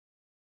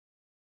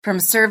From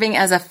serving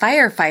as a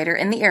firefighter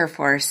in the Air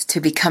Force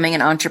to becoming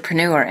an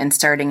entrepreneur and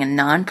starting a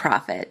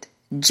nonprofit,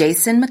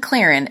 Jason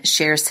McClaren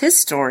shares his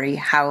story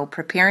how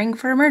preparing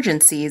for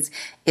emergencies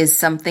is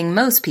something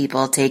most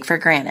people take for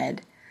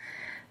granted.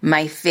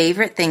 My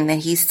favorite thing that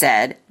he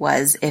said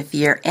was, if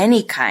you're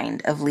any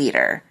kind of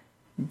leader,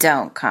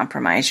 don't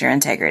compromise your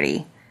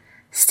integrity.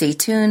 Stay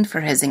tuned for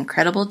his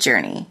incredible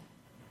journey.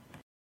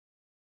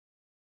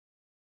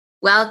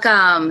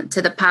 Welcome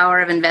to the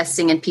Power of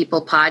Investing in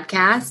People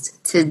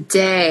podcast.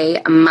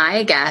 Today,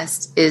 my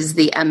guest is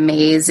the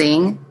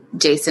amazing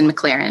Jason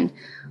McClaren.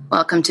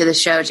 Welcome to the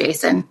show,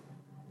 Jason.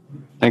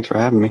 Thanks for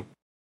having me.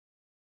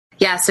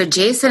 Yeah, so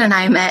Jason and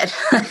I met,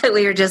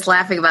 we were just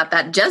laughing about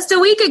that just a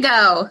week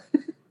ago.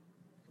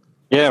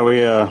 Yeah,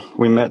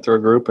 we met through a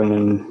group, and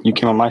then you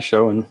came on my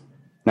show, and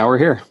now we're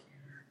here.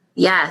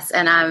 Yes,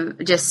 and I'm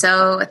just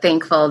so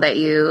thankful that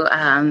you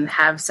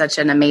have such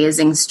an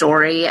amazing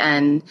story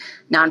and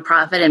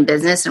nonprofit and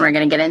business, and we're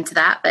going to get into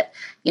that. But,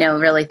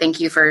 really thank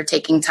you for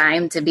taking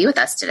time to be with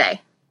us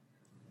today.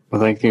 Well,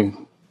 thank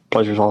you.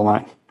 Pleasure's all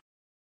mine.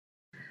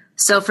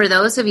 So for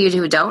those of you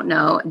who don't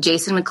know,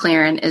 Jason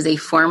McClaren is a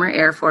former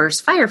Air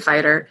Force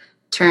firefighter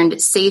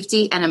turned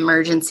safety and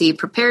emergency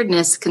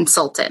preparedness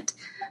consultant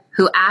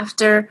who,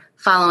 after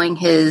following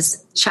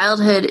his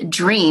childhood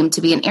dream to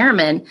be an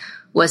airman,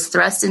 was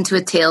thrust into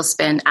a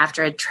tailspin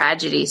after a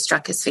tragedy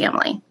struck his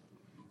family.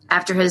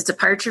 After his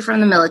departure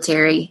from the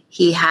military,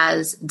 he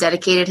has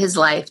dedicated his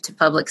life to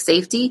public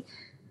safety,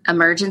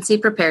 emergency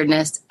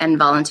preparedness, and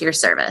volunteer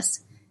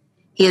service.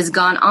 He has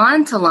gone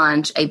on to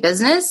launch a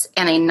business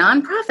and a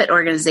nonprofit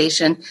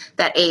organization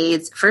that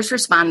aids first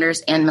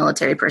responders and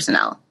military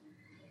personnel.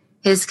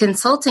 His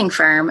consulting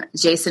firm,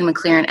 Jason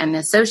McClaren and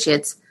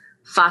Associates,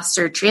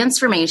 foster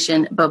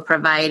transformation by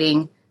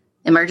providing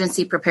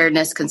emergency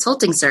preparedness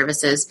consulting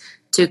services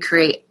to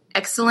create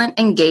excellent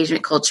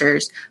engagement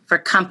cultures for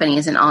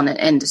companies in all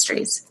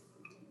industries.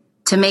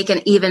 To make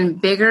an even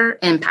bigger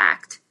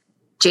impact,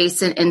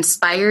 Jason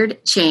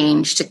inspired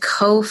change to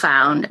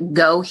co-found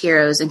Go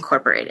Heroes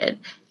Incorporated,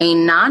 a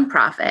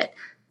nonprofit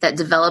that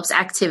develops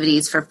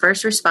activities for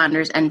first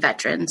responders and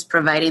veterans,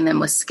 providing them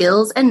with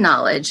skills and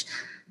knowledge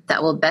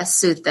that will best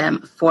suit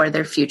them for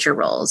their future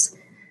roles.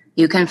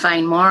 You can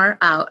find more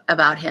out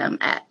about him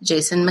at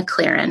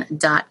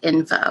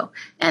jasonmcclaren.info,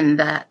 and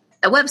the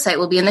website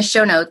will be in the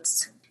show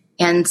notes.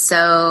 And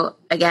so,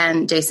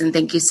 again, Jason,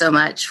 thank you so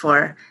much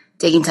for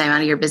taking time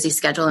out of your busy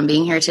schedule and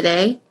being here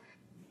today.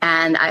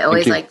 And I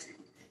always like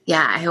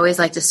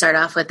to start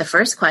off with the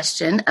first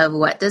question of,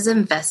 what does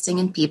investing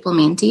in people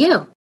mean to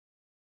you?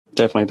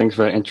 Definitely. Thanks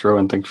for that intro,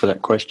 and thanks for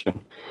that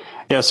question.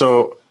 Yeah,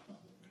 so,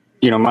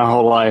 my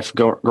whole life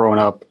growing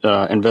up,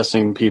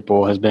 investing in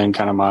people has been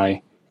kind of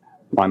my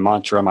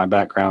mantra, my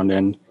background.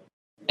 And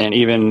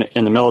even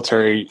in the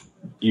military,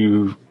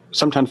 you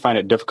sometimes find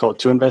it difficult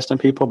to invest in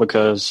people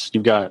because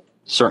you've got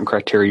certain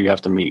criteria you have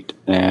to meet.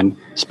 And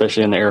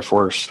especially in the Air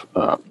Force,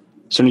 as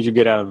soon as you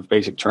get out of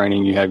basic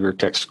training, you have your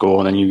tech school,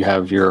 and then you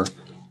have your,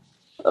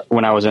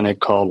 when I was in it,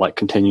 called like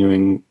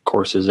continuing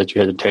courses that you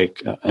had to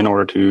take in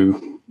order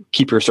to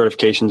keep your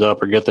certifications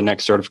up or get the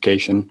next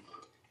certification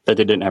that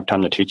they didn't have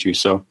time to teach you.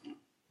 So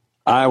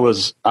I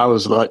was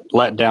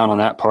let down on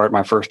that part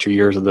my first 2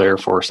 years of the Air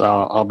Force.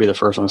 I'll be the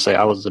first one to say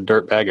I was a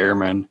dirtbag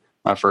airman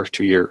my first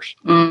 2 years.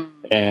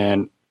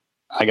 And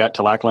I got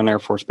to Lackland Air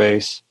Force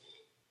Base,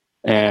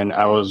 and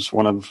I was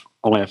one of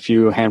only a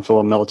handful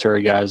of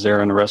military guys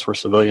there, and the rest were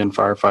civilian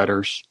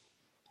firefighters.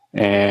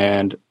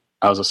 And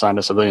I was assigned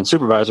a civilian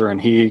supervisor,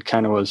 and he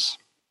kind of was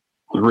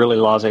really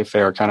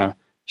laissez-faire, kind of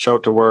show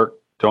up to work,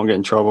 don't get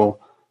in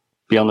trouble,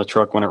 be on the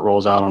truck when it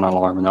rolls out on an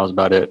alarm, and that was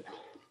about it.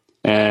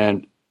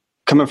 And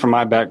coming from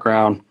my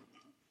background,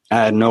 I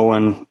had no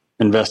one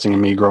investing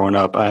in me growing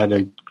up. I had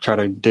to try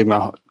to dig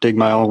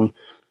my own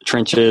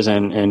trenches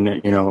and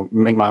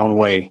make my own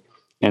way.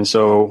 And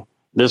so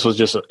this was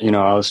just,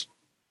 I was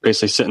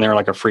basically sitting there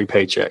like a free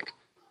paycheck.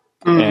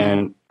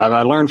 And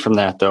I learned from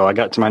that, though. I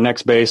got to my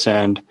next base,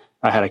 and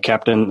I had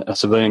a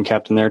civilian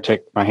captain there,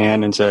 take my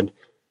hand and said,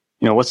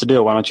 what's the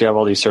deal? Why don't you have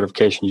all these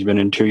certifications? You've been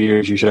in 2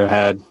 years. You should have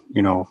had,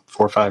 4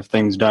 or 5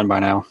 things done by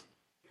now.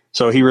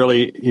 So he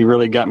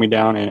really got me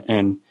down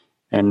and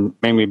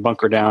made me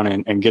bunker down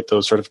and get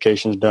those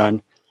certifications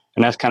done.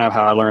 And that's kind of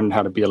how I learned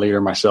how to be a leader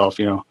myself,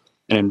 and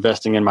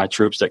investing in my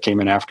troops that came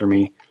in after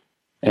me.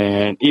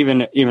 And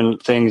even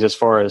things as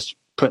far as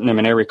putting them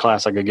in every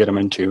class I could get them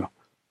into.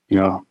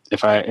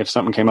 If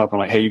something came up, I'm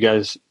like, hey, you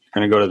guys are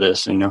going to go to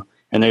this, and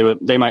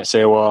they might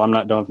say, well, I'm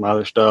not done with my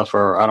other stuff,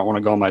 or I don't want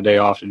to go on my day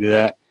off to do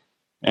that.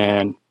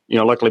 And,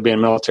 luckily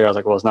being military, I was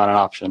like, well, it's not an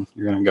option.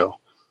 You're going to go.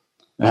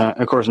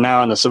 Of course,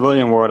 now in the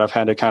civilian world, I've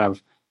had to kind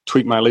of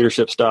tweak my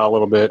leadership style a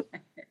little bit.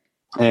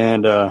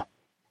 And, I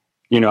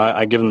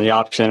give them the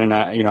option, and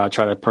I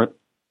try to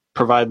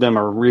provide them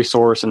a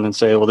resource and then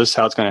say, well, this is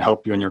how it's going to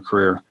help you in your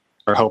career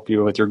or help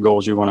you with your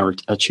goals you want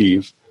to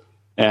achieve.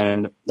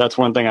 And that's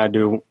one thing I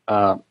do.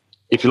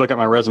 If you look at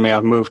my resume,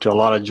 I've moved to a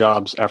lot of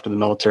jobs after the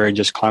military,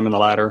 just climbing the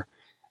ladder.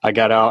 I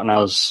got out and I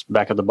was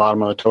back at the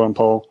bottom of the totem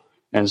pole.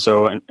 And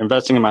so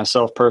investing in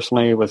myself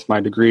personally with my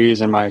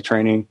degrees and my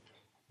training.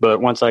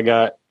 But once I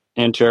got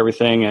into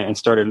everything and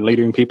started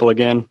leading people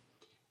again,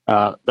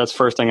 that's the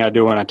first thing I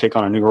do when I take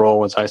on a new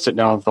role is I sit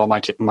down with all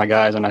my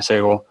guys and I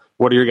say, well,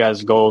 what are your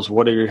guys' goals?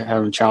 What are you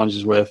having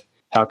challenges with?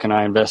 How can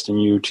I invest in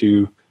you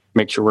to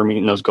make sure we're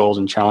meeting those goals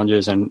and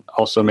challenges and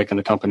also making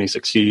the company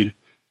succeed,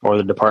 or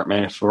the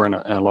department if we're in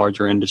a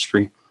larger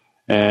industry?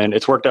 And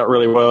it's worked out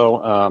really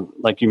well.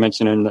 Like you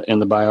mentioned in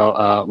the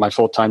bio, my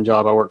full-time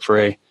job, I work for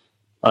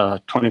a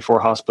 24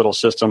 hospital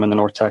system in the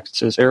North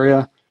Texas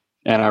area,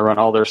 and I run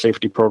all their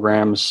safety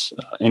programs,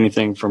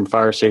 anything from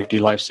fire safety,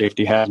 life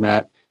safety,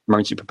 hazmat,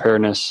 emergency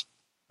preparedness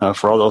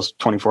for all those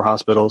 24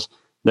 hospitals.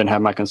 Then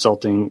have my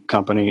consulting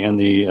company and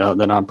the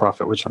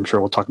nonprofit, which I'm sure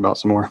we'll talk about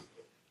some more.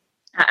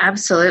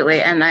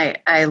 Absolutely. And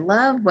I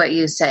love what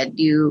you said.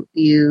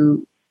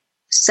 You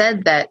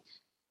said that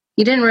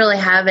you didn't really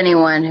have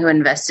anyone who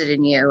invested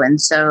in you. And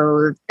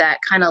so that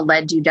kind of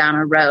led you down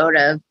a road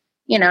of,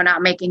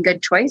 not making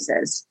good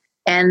choices.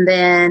 And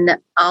then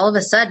all of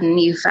a sudden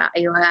you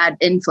had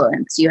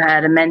influence, you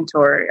had a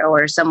mentor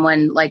or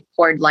someone like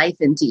poured life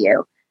into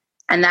you.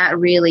 And that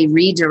really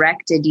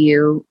redirected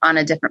you on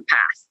a different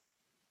path.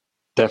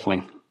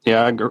 Definitely.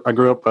 Yeah. I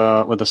grew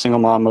up with a single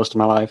mom most of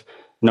my life,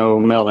 no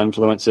male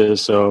influences.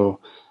 So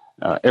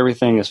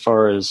everything as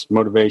far as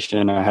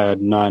motivation, I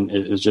had none.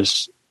 It was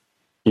just,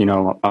 my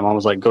mom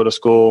was like, go to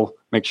school,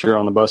 make sure you're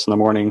on the bus in the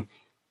morning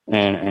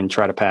and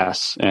try to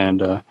pass.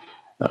 And,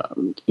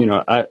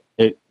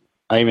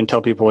 I even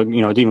tell people,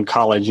 even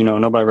college,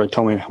 nobody really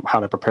told me how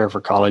to prepare for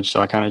college.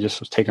 So I kind of just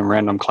was taking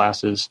random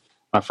classes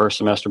my first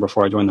semester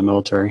before I joined the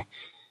military.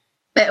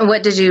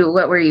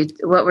 What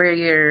were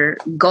your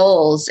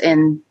goals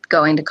in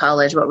going to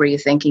college? What were you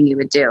thinking you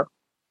would do?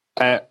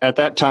 At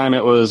that time,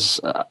 it was,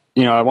 I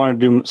wanted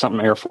to do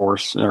something Air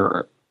Force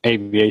or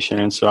aviation.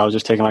 And so I was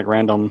just taking like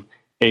random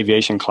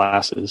aviation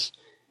classes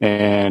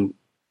and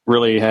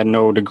really had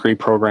no degree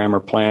program or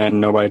plan.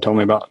 Nobody told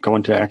me about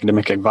going to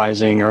academic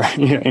advising or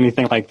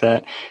anything like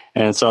that.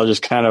 And so I was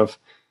just kind of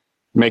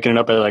making it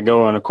up as I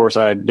go. And of course,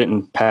 I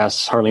didn't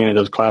pass hardly any of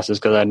those classes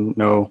because I didn't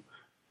know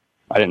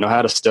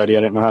how to study. I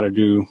didn't know how to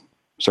do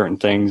certain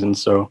things. And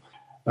so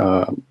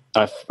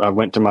I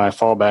went to my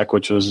fallback,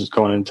 which was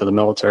going into the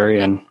military.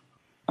 And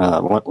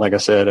like I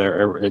said,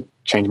 it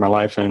changed my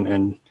life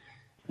and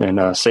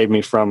saved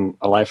me from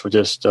a life of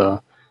just,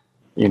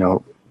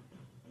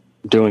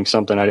 doing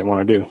something I didn't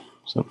want to do.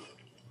 So,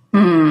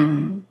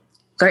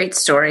 Great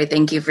story.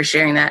 Thank you for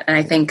sharing that. And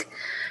I think,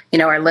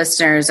 our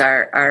listeners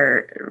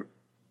are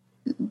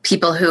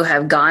people who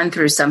have gone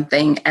through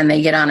something and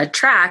they get on a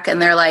track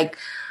and they're like,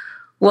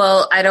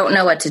 well, I don't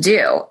know what to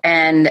do.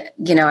 And,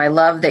 I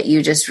love that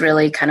you just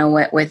really kind of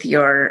went with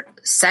your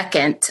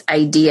second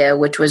idea,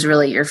 which was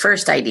really your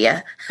first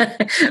idea,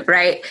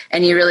 right?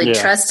 And you really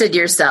trusted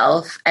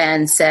yourself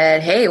and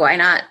said, hey, why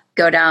not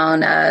go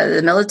down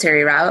the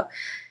military route?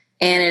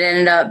 And it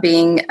ended up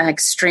being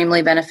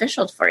extremely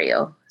beneficial for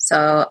you.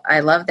 So I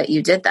love that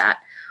you did that.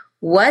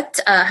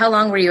 How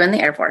long were you in the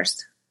Air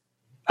Force?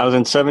 I was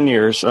in 7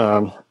 years,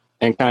 and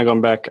kind of going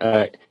back,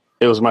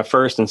 it was my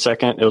first and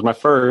second. It was my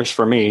first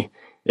for me.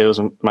 It was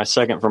my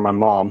second for my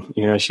mom.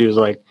 She was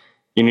like,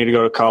 you need to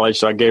go to college.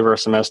 So I gave her a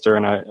semester,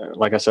 and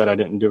like I said, I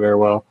didn't do very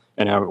well.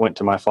 And I went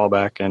to my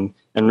fallback and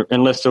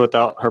enlisted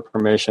without her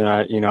permission.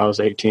 I was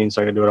 18,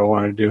 so I could do what I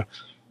wanted to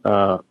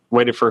do.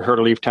 Waited for her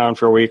to leave town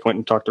for a week, went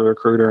and talked to the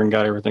recruiter and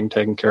got everything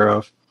taken care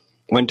of.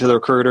 Went to the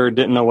recruiter,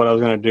 didn't know what I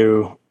was going to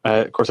do.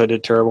 Of course, I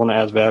did terrible in the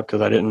ASVAB because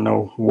I didn't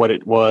know what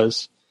it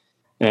was.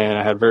 And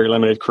I had very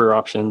limited career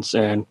options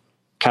and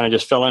kind of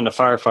just fell into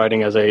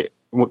firefighting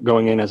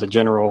going in as a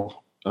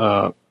general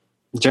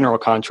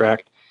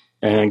contract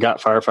and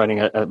got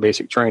firefighting at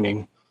basic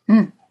training.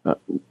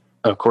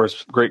 Of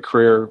course, great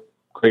career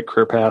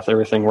path.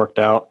 Everything worked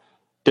out.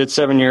 Did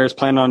 7 years,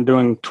 planned on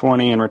doing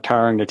 20 and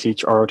retiring to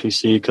teach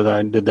ROTC because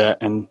I did that.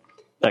 And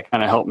that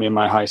kind of helped me in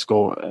my high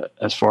school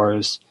as far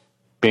as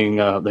being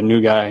the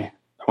new guy.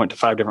 I went to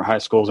 5 different high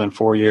schools in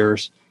 4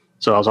 years.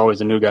 So I was always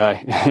the new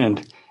guy.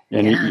 And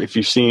if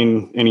you've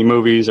seen any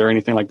movies or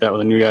anything like that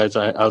with the new guys,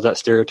 I was that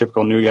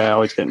stereotypical new guy,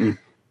 always getting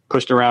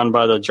pushed around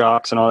by the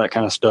jocks and all that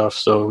kind of stuff.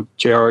 So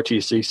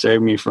JROTC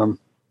saved me from,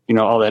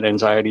 all that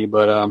anxiety.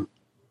 But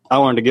I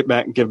wanted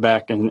to give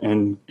back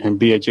and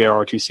be a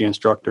JROTC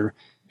instructor.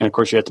 And of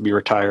course, you have to be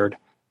retired.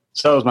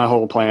 So that was my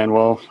whole plan.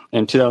 Well,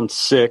 in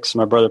 2006,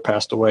 my brother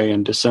passed away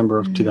in December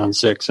of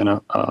 2006 in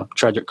a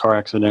tragic car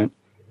accident.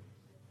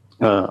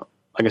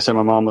 Like I said,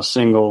 my mom was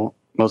single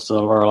most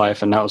of our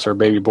life, and that was her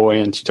baby boy,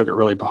 and she took it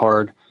really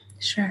hard.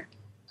 Sure.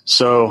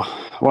 So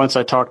once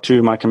I talked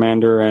to my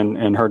commander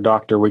and her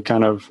doctor, we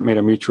kind of made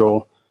a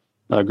mutual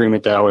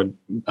agreement that I would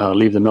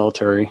leave the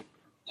military.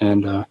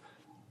 And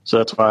so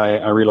that's why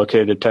I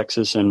relocated to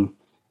Texas and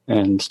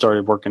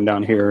started working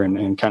down here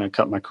and kind of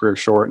cut my career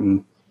short,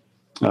 and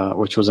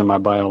which was in my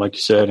bio, like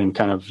you said, and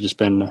kind of just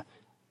been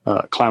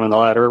climbing the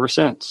ladder ever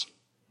since.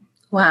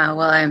 Wow.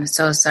 Well, I'm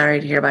so sorry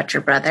to hear about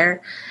your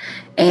brother.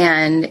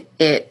 And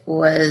it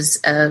was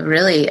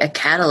really a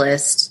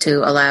catalyst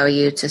to allow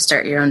you to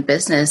start your own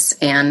business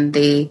and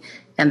the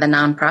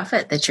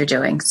nonprofit that you're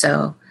doing.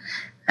 So,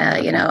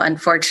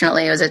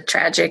 unfortunately, it was a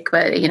tragic,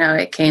 but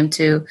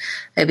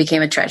it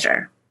became a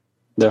treasure.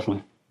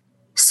 Definitely.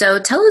 So,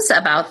 tell us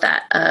about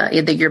that,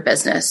 your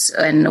business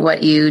and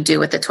what you do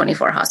with the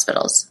 24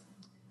 hospitals.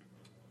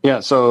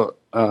 Yeah. So,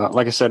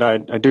 like I said, I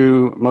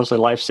do mostly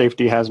life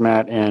safety,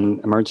 hazmat, and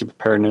emergency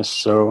preparedness.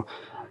 So,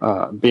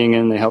 being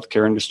in the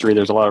healthcare industry,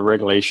 there's a lot of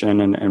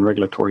regulation and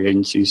regulatory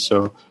agencies.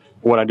 So,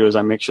 what I do is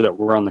I make sure that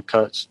we're on the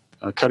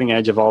cutting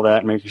edge of all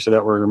that, making sure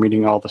that we're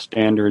meeting all the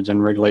standards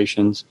and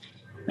regulations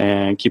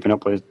and keeping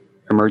up with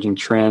emerging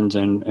trends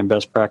and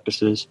best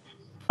practices.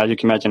 As you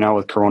can imagine now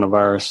with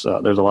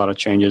coronavirus, there's a lot of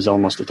changes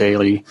almost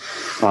daily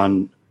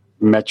on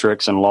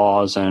metrics and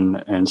laws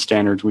and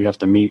standards we have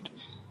to meet.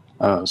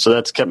 So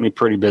that's kept me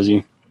pretty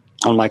busy.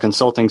 On my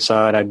consulting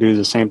side, I do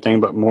the same thing,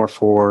 but more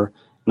for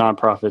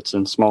nonprofits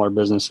and smaller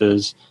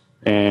businesses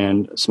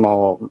and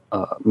small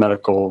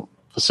medical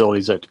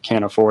facilities that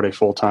can't afford a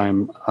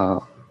full-time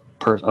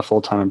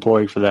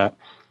employee for that.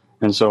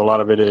 And so a lot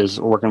of it is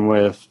working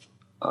with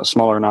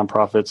smaller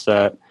nonprofits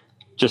that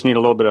just need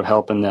a little bit of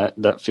help in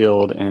that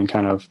field and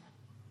kind of,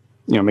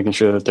 making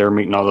sure that they're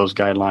meeting all those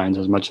guidelines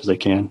as much as they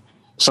can.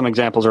 Some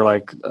examples are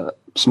like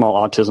small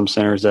autism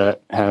centers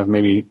that have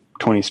maybe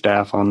 20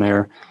 staff on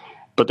there,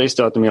 but they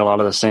still have to meet a lot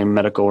of the same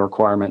medical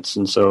requirements.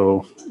 And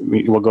so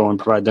we'll go and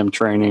provide them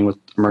training with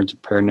emergency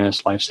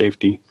preparedness, life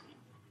safety,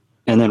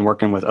 and then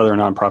working with other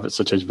nonprofits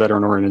such as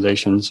veteran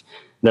organizations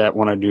that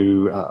want to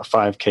do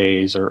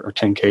 5Ks or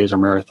 10Ks or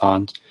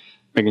marathons,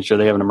 making sure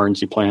they have an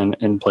emergency plan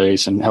in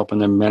place and helping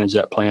them manage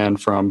that plan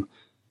from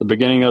the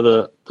beginning of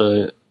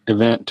the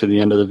event to the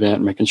end of the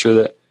event, making sure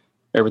that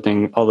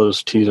all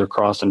those T's are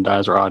crossed and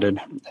I's are dotted,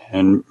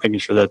 and making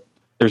sure that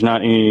there's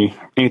not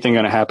anything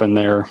going to happen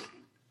there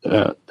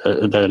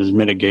that is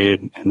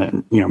mitigated, and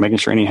then making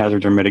sure any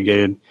hazards are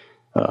mitigated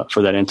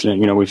for that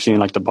incident. We've seen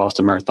like the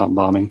Boston Marathon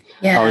bombing.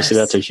 Yes. Obviously,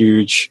 that's a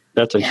huge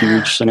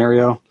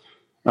scenario,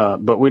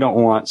 but we don't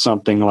want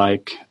something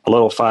like a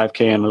little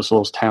 5K in this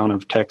little town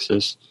of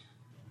Texas,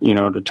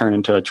 to turn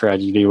into a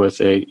tragedy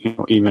with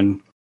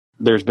even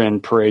there's been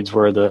parades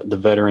where the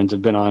veterans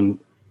have been on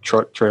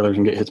truck trailers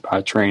and get hit by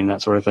a train,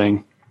 that sort of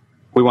thing.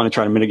 We want to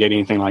try to mitigate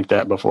anything like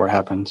that before it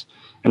happens.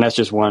 And that's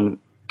just one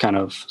kind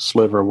of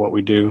sliver of what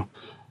we do.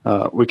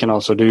 We can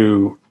also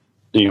do,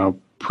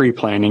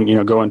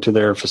 pre-planning, go into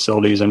their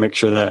facilities and make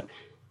sure that,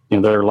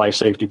 their life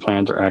safety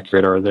plans are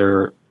accurate, or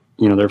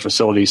their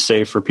facilities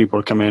safe for people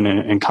to come in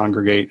and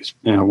congregate,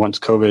 once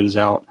COVID is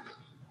out.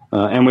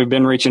 And we've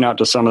been reaching out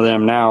to some of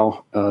them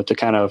now to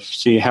kind of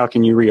see how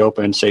can you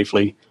reopen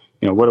safely.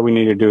 What do we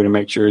need to do to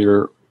make sure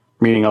you're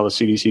meeting all the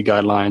CDC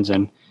guidelines,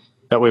 and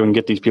that way we can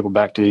get these people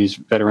back to these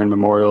veteran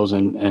memorials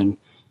and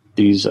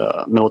these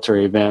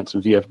military events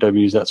and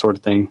VFWs, that sort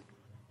of thing,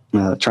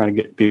 trying to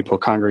get people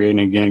congregating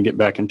again, get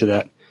back into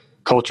that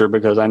culture,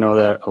 because I know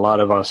that a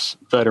lot of us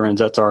veterans,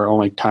 that's our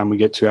only time we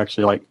get to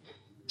actually like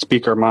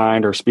speak our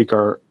mind or speak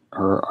or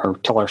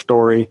tell our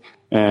story.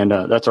 And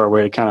that's our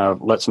way to kind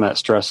of let some of that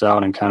stress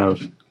out and kind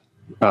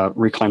of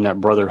reclaim that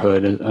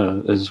brotherhood,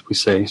 as we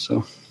say.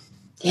 So,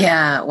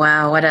 yeah,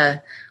 wow, what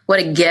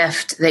a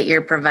gift that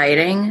you're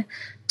providing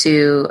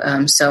to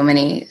so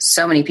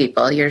many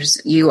people.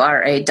 You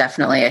are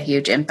definitely a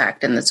huge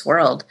impact in this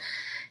world.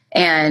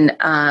 And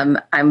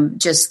I'm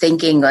just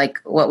thinking like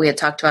what we had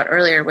talked about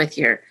earlier with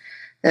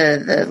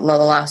the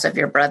loss of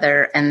your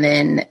brother, and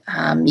then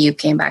you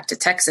came back to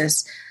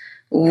Texas.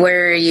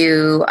 Were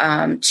you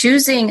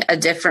choosing a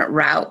different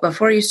route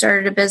before you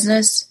started a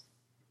business?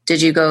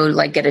 Did you go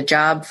like get a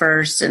job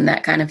first and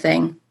that kind of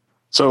thing?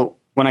 So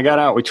when I got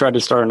out, we tried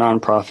to start a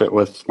nonprofit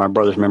with my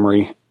brother's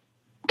memory,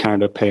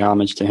 kind of pay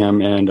homage to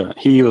him. And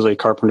he was a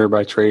carpenter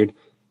by trade.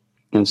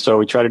 And so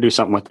we tried to do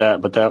something with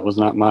that, but that was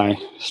not my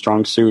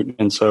strong suit.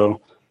 And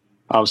so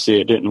obviously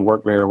it didn't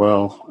work very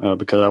well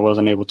because I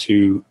wasn't able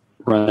to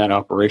run that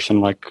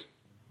operation like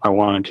I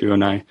wanted to.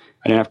 And I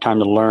didn't have time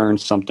to learn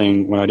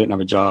something when I didn't have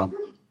a job.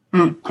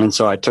 And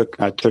so I took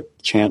the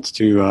chance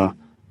to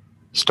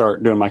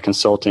start doing my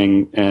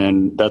consulting.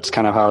 And that's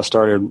kind of how I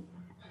started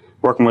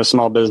working with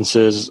small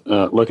businesses,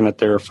 looking at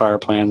their fire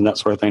plans and that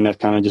sort of thing. That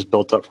kind of just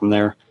built up from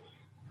there.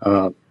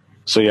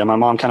 So yeah, my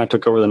mom kind of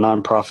took over the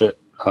nonprofit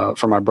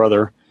for my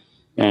brother,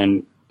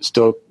 and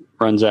still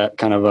runs that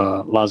kind of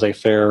a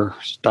laissez-faire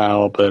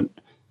style, but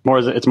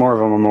it's more of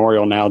a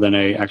memorial now than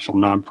a actual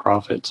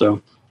nonprofit.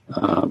 So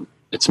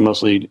it's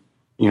mostly,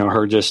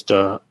 her just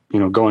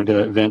going to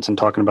events and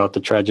talking about the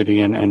tragedy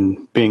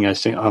and being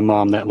a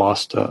mom that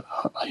lost a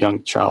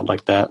young child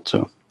like that.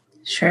 So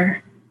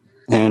sure.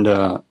 And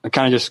I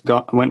kind of just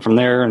went from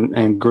there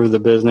and grew the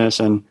business.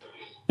 And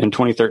in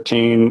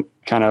 2013,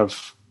 kind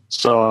of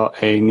saw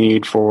a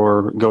need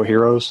for Go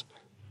Heroes.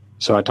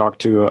 So I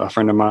talked to a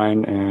friend of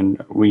mine,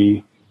 and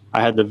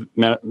I had the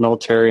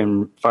military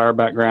and fire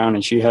background,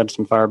 and she had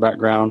some fire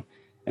background.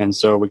 And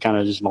so we kind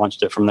of just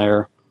launched it from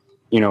there.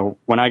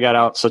 when I got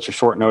out such a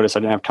short notice, I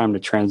didn't have time to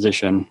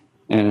transition.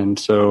 And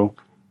so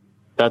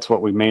that's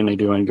what we mainly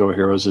do in Go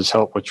Heroes is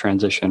help with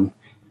transition.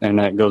 And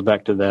that goes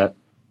back to that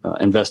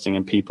investing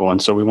in people.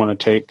 And so we want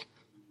to take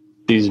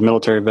these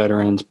military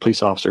veterans,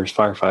 police officers,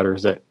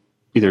 firefighters that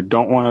either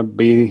don't want to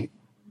be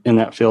in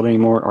that field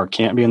anymore or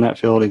can't be in that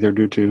field, either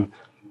due to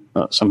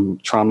some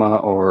trauma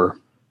or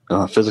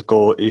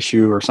physical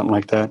issue or something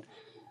like that.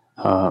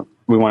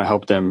 We want to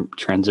help them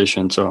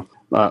transition. So,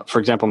 for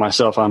example,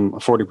 myself, I'm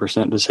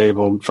 40%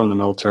 disabled from the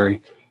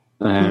military.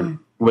 And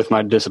with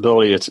my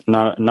disability, it's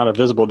not a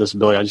visible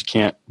disability. I just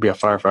can't be a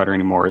firefighter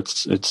anymore.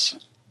 It's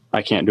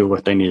I can't do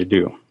what they need to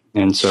do.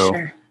 And so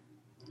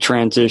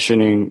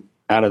transitioning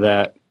out of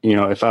that,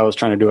 if I was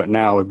trying to do it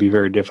now, it would be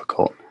very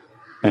difficult.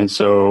 And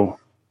so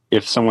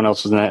if someone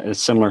else is in a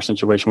similar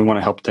situation, we want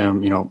to help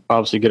them,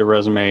 obviously get a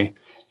resume.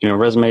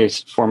 Resume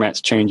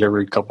formats change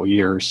every couple of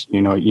years.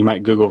 You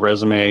might Google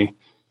resume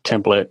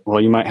template.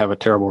 Well, you might have a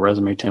terrible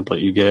resume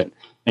template you get,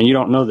 and you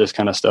don't know this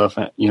kind of stuff,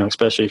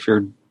 especially if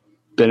you're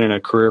been in a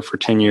career for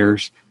 10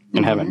 years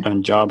and haven't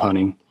done job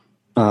hunting,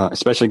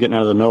 especially getting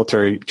out of the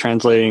military,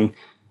 translating,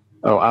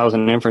 I was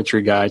an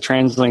infantry guy,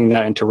 translating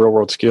that into real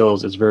world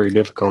skills is very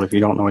difficult if you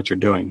don't know what you're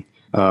doing.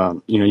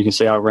 You can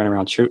say I ran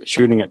around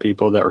shooting at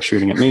people that were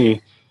shooting at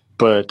me,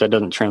 but that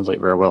doesn't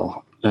translate very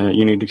well.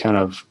 You need to kind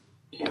of,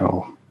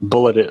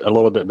 bullet it a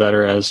little bit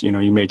better as, you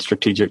made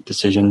strategic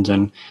decisions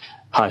in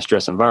high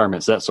stress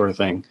environments, that sort of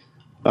thing.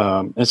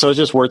 And so it's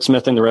just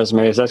wordsmithing the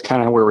resumes. That's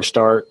kind of where we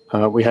start.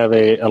 We have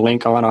a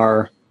link on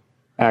our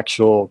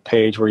actual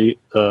page where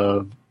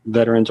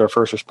veterans or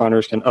first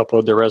responders can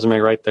upload their resume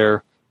right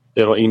there.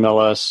 It'll email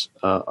us.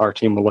 Our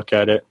team will look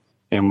at it,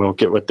 and we'll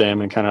get with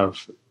them and kind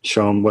of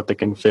show them what they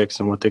can fix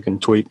and what they can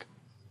tweak.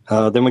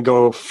 Then we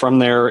go from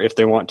there. If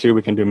they want to,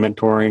 we can do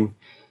mentoring.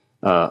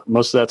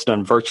 Most of that's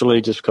done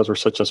virtually just because we're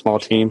such a small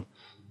team.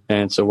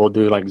 And so we'll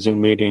do like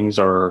Zoom meetings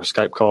or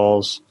Skype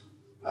calls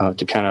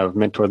to kind of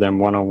mentor them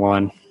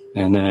one-on-one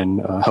and then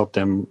help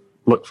them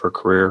look for a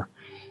career.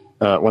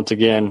 Once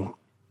again,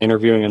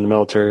 interviewing in the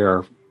military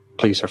or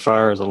police or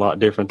fire is a lot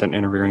different than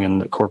interviewing in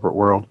the corporate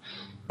world.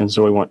 And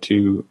so we want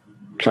to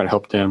try to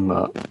help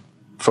them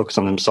focus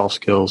on them soft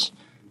skills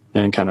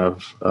and kind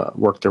of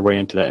work their way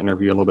into that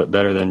interview a little bit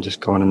better than just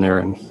going in there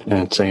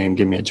and saying,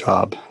 give me a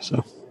job.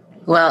 So.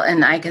 Well,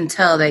 and I can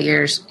tell that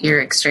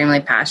you're extremely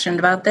passionate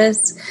about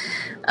this.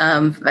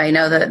 I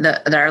know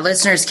that our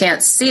listeners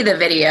can't see the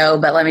video,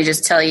 but let me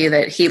just tell you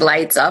that he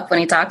lights up when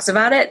he talks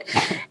about it.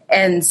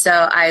 And so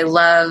I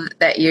love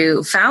that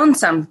you found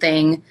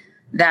something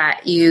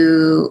that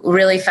you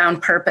really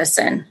found purpose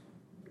in.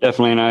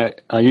 Definitely. And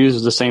I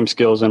use the same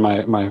skills in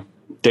my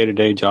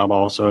day-to-day job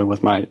also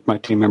with my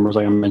team members,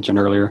 like I mentioned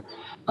earlier.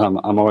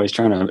 I'm always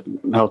trying to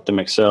help them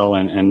excel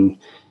and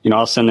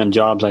I'll send them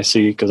jobs I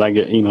see because I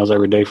get emails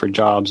every day for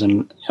jobs,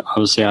 and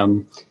obviously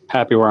I'm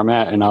happy where I'm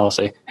at, and I'll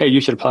say, hey, you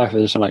should apply for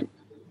this. I'm like,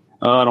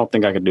 oh, I don't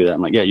think I could do that.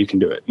 I'm like, yeah, you can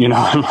do it.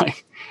 I'm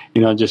like,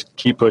 just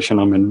keep pushing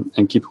them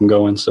and keep them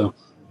going. So,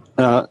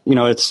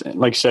 it's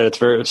like I said,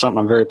 it's something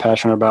I'm very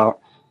passionate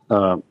about.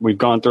 We've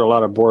gone through a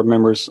lot of board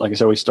members. Like I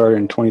said, we started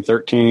in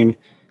 2013.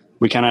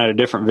 We kind of had a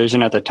different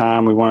vision at the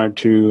time. We wanted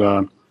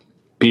to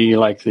be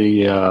like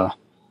the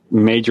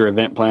major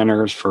event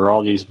planners for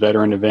all these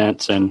veteran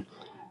events, and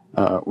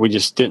we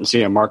just didn't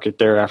see a market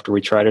there after we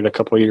tried it a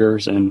couple of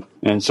years. And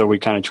so we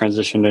kind of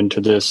transitioned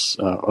into this,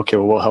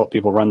 we'll help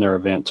people run their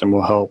events and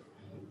we'll help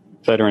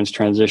veterans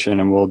transition,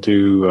 and we'll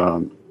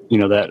do,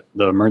 the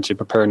emergency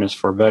preparedness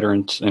for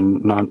veterans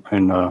and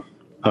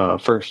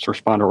first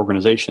responder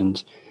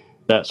organizations,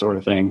 that sort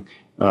of thing,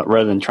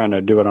 rather than trying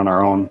to do it on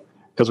our own.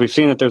 Because we've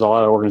seen that there's a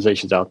lot of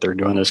organizations out there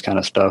doing this kind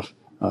of stuff.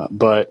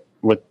 But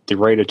with the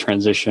rate of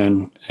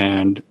transition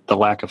and the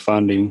lack of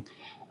funding,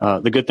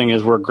 the good thing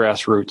is we're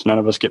grassroots. None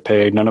of us get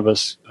paid. None of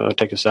us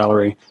take a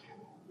salary.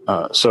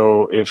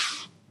 So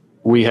if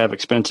we have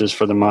expenses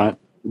for the month,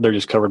 they're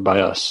just covered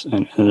by us.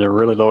 And they're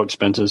really low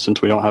expenses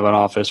since we don't have an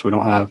office. We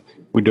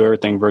do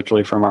everything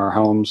virtually from our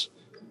homes.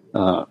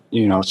 I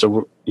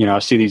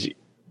see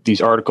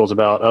these articles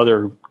about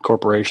other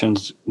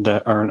corporations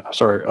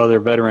other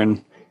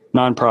veteran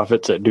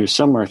nonprofits that do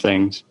similar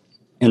things,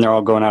 and they're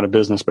all going out of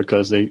business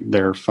because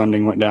their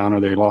funding went down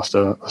or they lost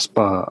a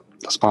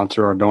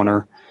sponsor or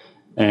donor.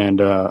 And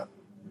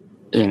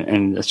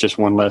it's just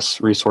one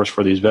less resource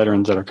for these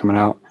veterans that are coming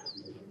out.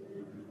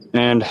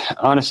 And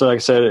honestly, like I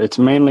said, it's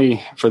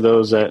mainly for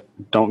those that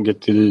don't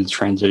get to do the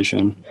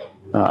transition.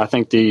 I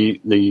think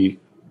the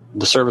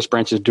service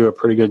branches do a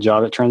pretty good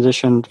job at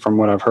transition from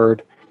what I've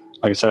heard.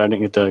 Like I said, I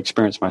didn't get to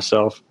experience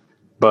myself,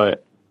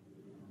 but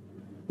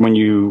when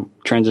you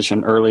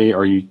transition early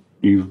or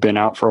you've been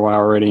out for a while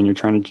already and you're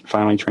trying to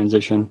finally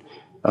transition,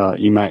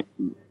 you might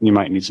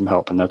need some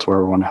help, and that's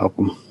where we want to help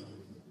them.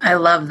 I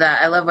love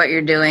that. I love what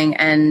you're doing.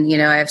 And,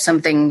 I have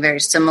something very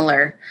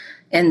similar.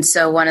 And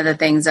so one of the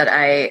things that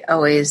I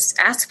always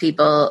ask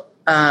people,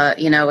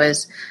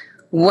 is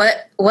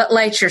what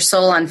lights your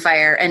soul on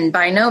fire? And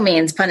by no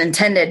means, pun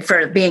intended,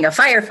 for being a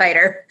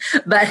firefighter,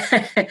 but,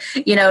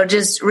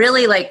 just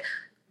really like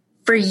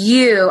for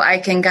you, I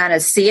can kind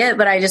of see it,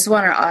 but I just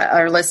want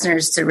our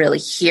listeners to really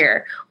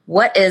hear.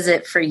 What is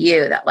it for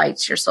you that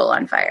lights your soul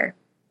on fire?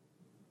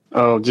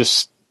 Oh,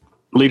 just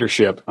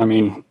leadership. I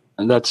mean,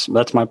 that's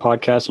my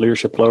podcast,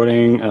 Leadership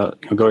Loading.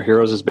 Go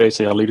Heroes is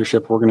basically a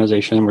leadership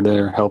organization. We're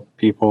there to help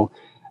people.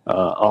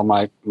 All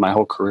my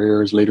whole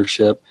career is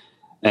leadership.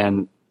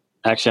 And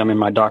actually, I'm in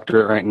my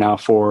doctorate right now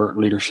for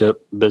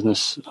leadership,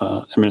 business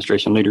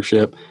administration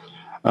leadership.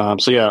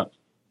 So yeah,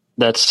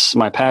 that's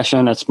my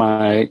passion. That's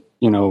my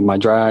my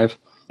drive.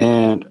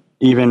 And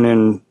even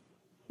in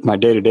my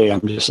day to day,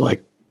 I'm just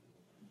like,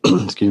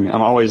 excuse me,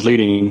 I'm always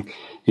leading.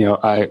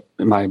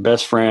 My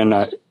best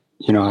friend,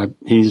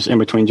 he's in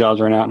between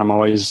jobs right now, and I'm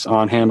always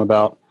on him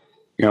about,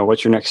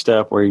 what's your next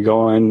step, where are you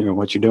going,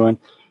 what you're doing.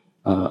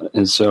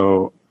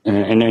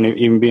 And then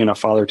even being a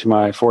father to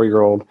my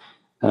 4-year-old,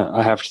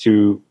 I have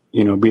to,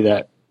 be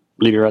that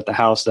leader at the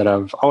house that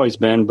I've always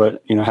been,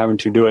 but, having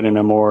to do it in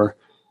a more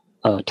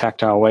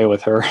tactile way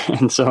with her.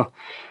 And so,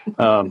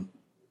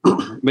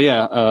 but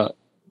yeah,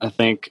 I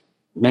think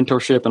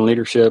mentorship and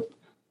leadership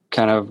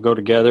kind of go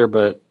together,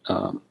 but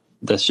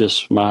that's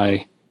just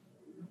my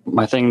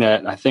thing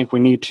that I think we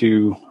need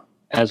to,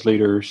 as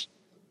leaders,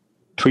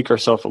 tweak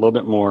ourselves a little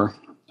bit more.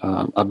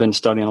 I've been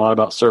studying a lot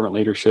about servant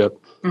leadership,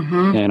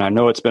 and I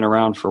know it's been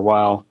around for a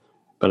while,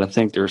 but I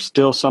think there's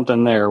still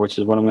something there, which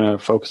is what I'm going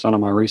to focus on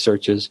in my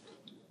research. Is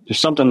there's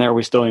something there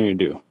we still need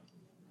to do.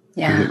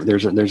 Yeah,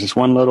 there's this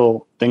one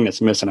little thing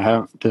that's missing. I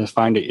haven't to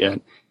find it yet,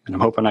 and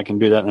I'm hoping I can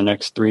do that in the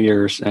next 3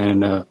 years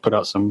and put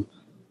out some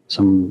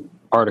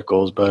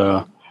articles.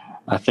 But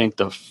I think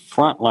the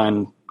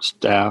frontline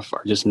staff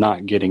are just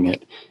not getting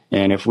it,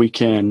 and if we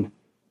can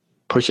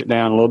push it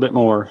down a little bit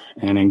more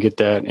and then get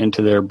that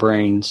into their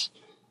brains,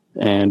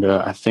 and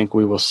I think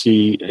we will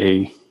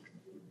see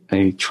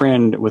a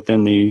trend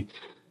within the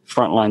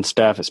frontline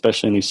staff,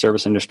 especially in these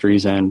service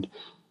industries and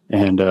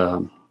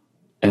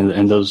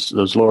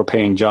those lower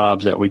paying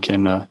jobs, that we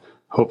can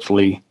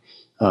hopefully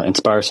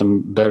inspire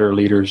some better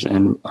leaders,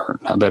 or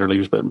not better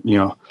leaders, but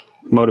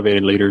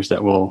motivated leaders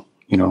that will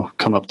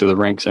come up through the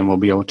ranks and will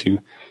be able to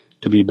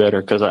be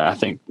better. Because I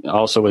think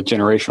also with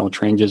generational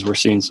changes, we're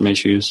seeing some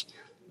issues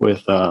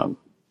with the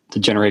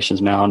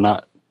generations now,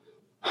 not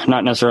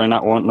necessarily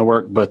not wanting to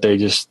work, but they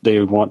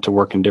want to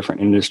work in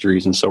different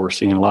industries. And so we're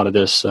seeing a lot of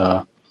this,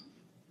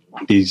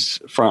 these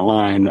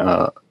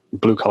frontline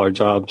blue collar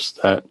jobs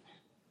that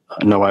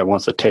nobody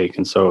wants to take.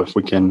 And so if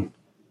we can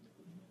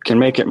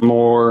make it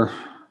more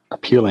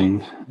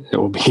appealing, it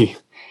will be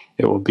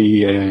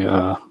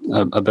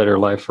a better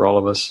life for all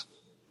of us.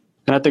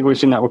 And I think we've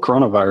seen that with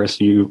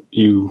coronavirus.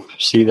 You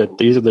see that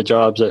these are the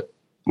jobs that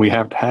we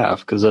have to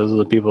have, because those are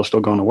the people still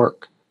going to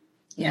work.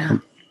 Yeah.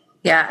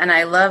 Yeah. And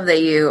I love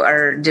that you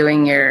are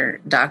doing your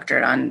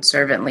doctorate on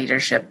servant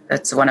leadership.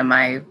 That's one of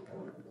my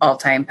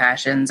all-time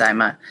passions.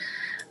 I'm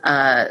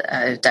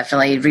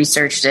definitely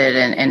researched it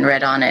and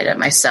read on it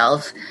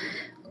myself.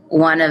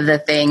 One of the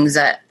things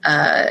that,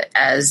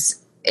 as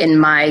in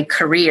my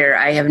career,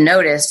 I have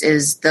noticed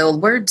is the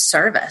word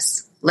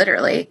service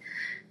literally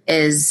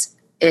becomes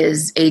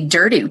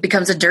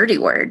a dirty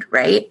word,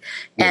 right?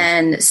 Yeah.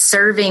 And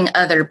serving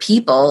other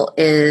people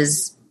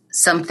is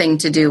something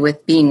to do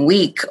with being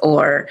weak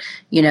or,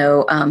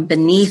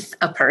 beneath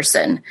a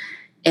person.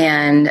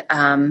 And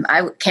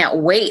I can't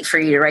wait for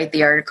you to write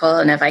the article.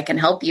 And if I can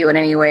help you in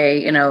any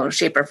way,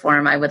 shape or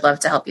form, I would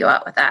love to help you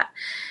out with that.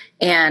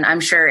 And I'm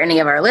sure any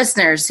of our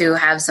listeners who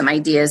have some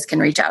ideas can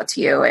reach out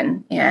to you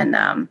and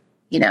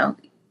you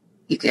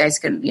guys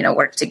can,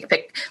 work to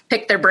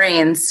pick their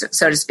brains,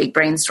 so to speak,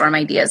 brainstorm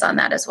ideas on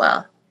that as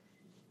well.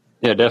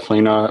 Yeah,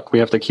 definitely. We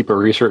have to keep a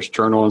research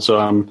journal. And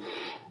so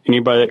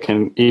anybody that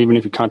can, even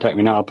if you contact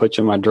me now, I'll put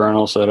you in my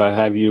journal so that I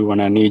have you when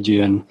I need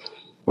you, and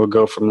we'll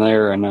go from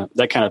there. And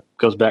that kind of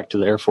goes back to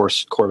the Air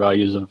Force core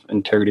values of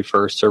integrity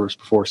first, service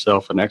before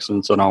self, and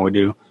excellence in all we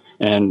do.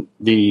 And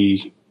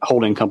the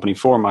holding company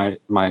for my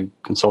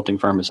consulting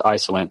firm is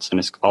Isolence, and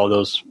it's all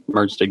those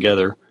merged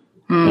together.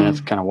 And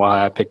that's kind of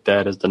why I picked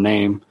that as the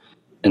name.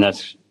 And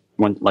that's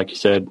one, like you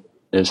said,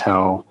 is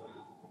how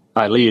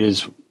I lead,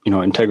 is,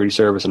 integrity,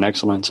 service, and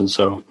excellence. And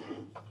so,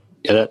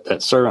 yeah,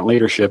 that servant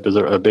leadership is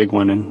a big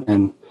one.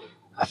 And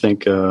I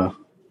think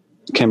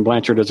Kim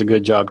Blanchard does a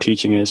good job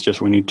teaching it. It's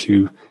just we need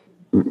to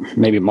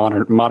maybe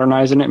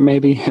modernizing it.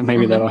 Maybe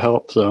that'll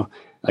help. So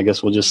I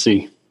guess we'll just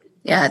see.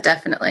 Yeah,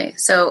 definitely.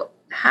 So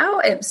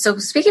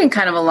speaking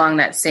kind of along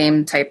that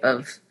same type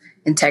of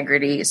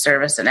integrity,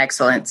 service, and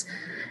excellence,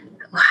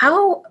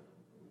 how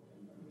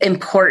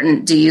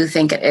important do you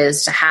think it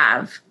is to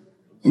have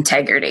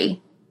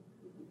integrity?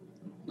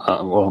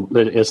 Well,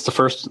 it's the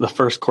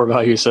first core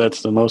value. So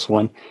it's the most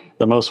one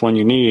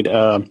you need.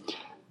 And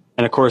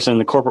of course, in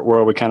the corporate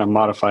world, we kind of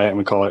modify it and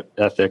we call it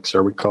ethics,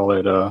 or we call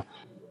it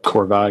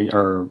core value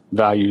or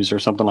values or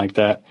something like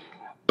that.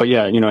 But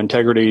yeah,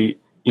 integrity,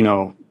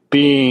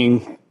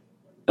 being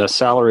a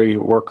salary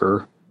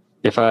worker,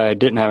 if I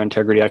didn't have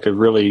integrity, I could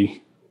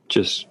really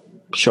just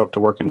show up to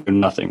work and do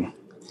nothing.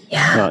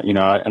 Yeah.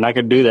 And I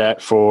could do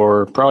that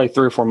for probably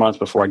 3 or 4 months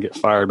before I get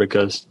fired,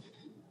 because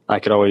I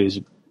could always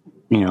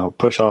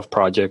push off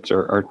projects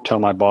or tell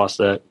my boss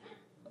that,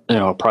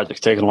 a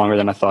project's taking longer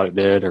than I thought it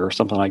did or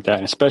something like that.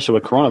 And especially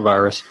with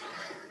coronavirus,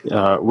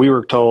 we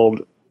were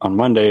told on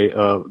Monday,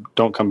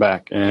 don't come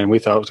back. And we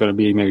thought it was going to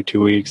be maybe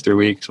 2 weeks, 3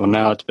 weeks. Well,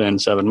 now it's been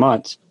 7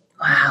 months.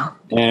 Wow.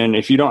 And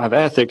if you don't have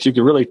ethics, you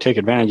can really take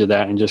advantage of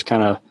that and just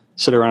kind of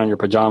sit around in your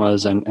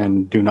pajamas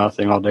and do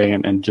nothing all day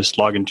and just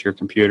log into your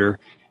computer.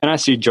 And I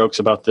see jokes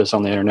about this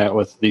on the internet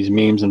with these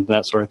memes and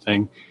that sort of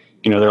thing.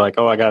 They're like,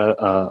 oh, I got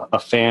a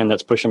fan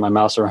that's pushing my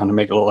mouse around to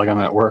make it look like I'm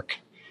at work.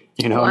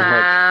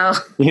 Wow.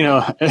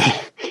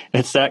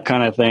 It's that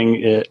kind of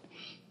thing.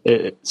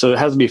 So it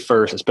has to be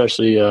first,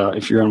 especially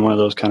if you're in one of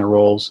those kind of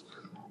roles.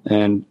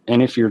 And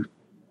if you're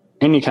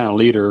any kind of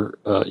leader,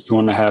 you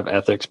want to have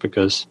ethics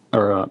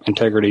or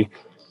integrity,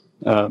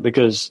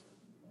 because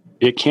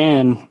it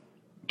can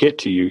get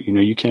to you.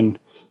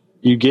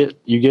 You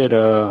get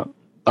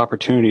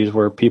opportunities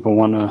where people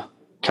want to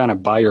kind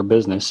of buy your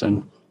business.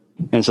 And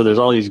so there's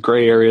all these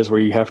gray areas where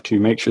you have to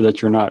make sure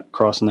that you're not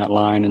crossing that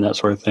line and that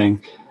sort of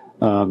thing.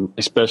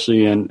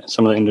 Especially in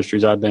some of the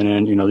industries I've been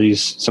in,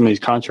 some of these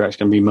contracts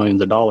can be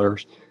millions of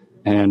dollars.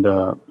 And,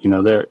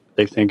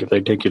 they think if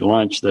they take you to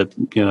lunch that,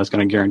 that's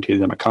going to guarantee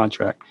them a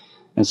contract.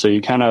 And so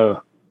you kind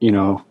of,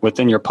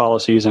 within your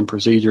policies and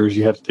procedures,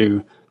 you have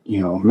to,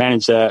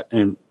 manage that.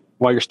 And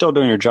while you're still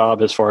doing your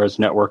job as far as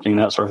networking,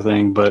 that sort of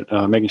thing, but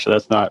making sure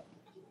that's not,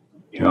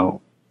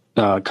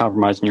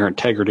 compromising your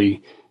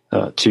integrity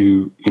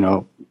to,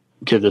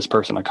 give this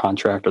person a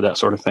contract or that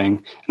sort of thing.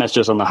 And that's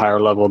just on the higher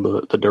level,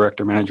 the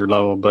director manager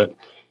level. But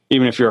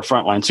even if you're a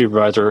frontline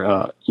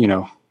supervisor,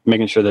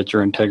 making sure that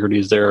your integrity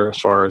is there as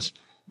far as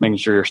making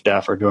sure your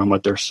staff are doing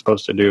what they're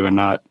supposed to do and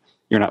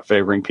you're not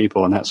favoring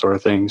people and that sort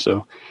of thing.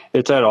 So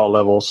it's at all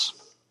levels.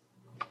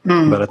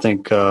 But I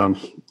think,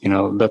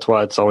 that's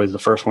why it's always the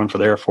first one for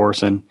the Air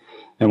Force. And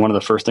one of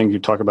the first things you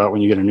talk about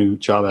when you get a new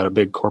job at a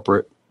big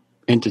corporate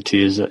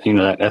entity is that,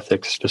 that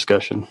ethics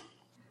discussion.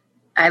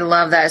 I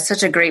love that. It's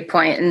such a great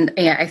point. And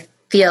I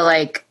feel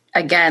like,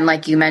 again,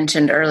 like you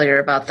mentioned earlier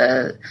about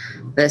the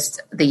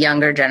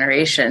younger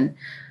generation,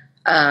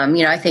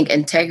 I think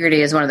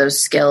integrity is one of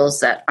those skills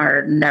that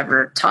are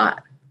never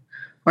taught.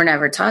 We're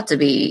never taught to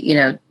be,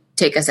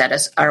 take us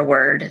at our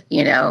word,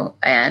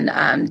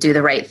 and do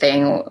the right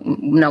thing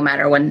no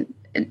matter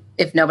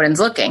if nobody's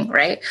looking,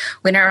 right?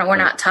 We're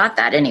not taught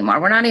that anymore.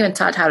 We're not even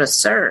taught how to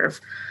serve,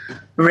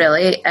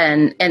 really,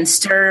 and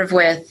serve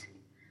with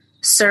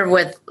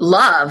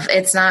love.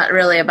 It's not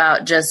really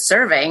about just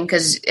serving,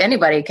 because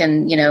anybody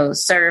can,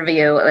 serve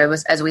you,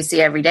 as we see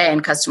every day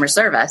in customer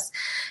service.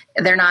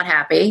 They're not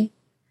happy,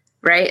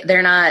 right?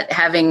 They're not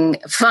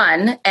having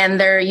fun, and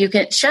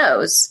it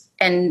shows.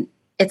 And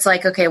it's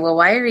like, okay, well,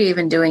 why are you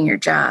even doing your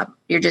job?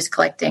 You're just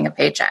collecting a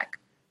paycheck.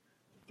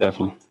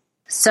 Definitely.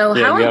 So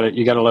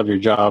you got to love your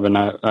job. And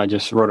I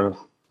just wrote a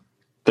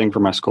thing for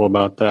my school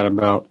about that,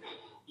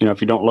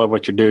 if you don't love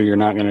what you do, you're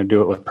not going to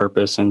do it with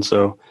purpose. And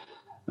so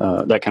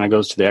that kind of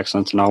goes to the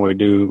excellence in all we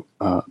do,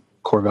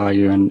 core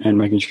value, and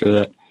making sure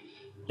that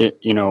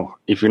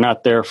if you're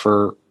not there if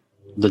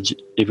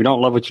you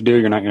don't love what you do,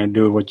 you're not going to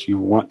do what you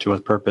want to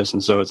with purpose.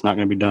 And so it's not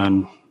going to be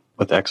done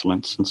with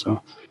excellence. And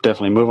so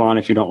definitely move on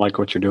if you don't like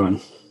what you're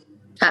doing.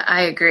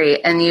 I agree.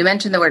 And you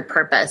mentioned the word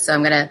purpose. So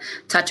I'm going to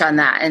touch on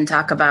that and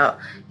talk about,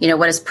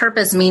 what does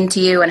purpose mean to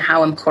you and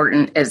how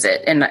important is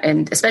it?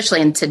 And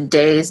especially in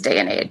today's day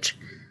and age.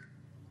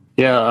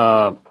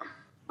 Yeah.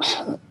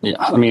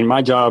 I mean,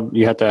 my job,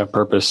 you have to have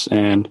purpose,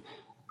 and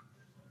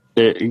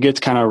it gets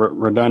kind of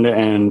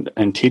redundant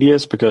and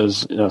tedious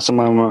because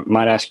someone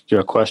might ask you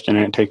a question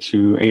and it takes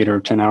you 8 or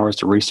 10 hours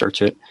to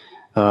research it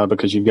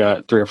because you've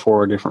got 3 or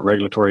 4 different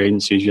regulatory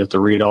agencies. You have to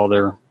read all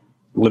their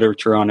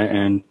literature on it.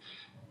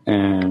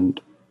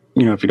 And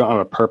if you don't have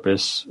a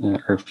purpose,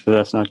 or if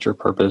that's not your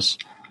purpose,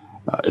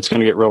 it's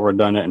going to get real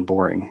redundant and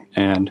boring.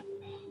 And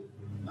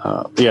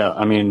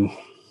I mean,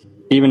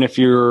 even if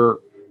you're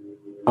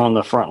on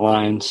the front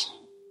lines,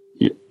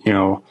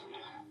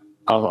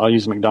 I'll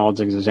use McDonald's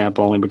as an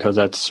example only because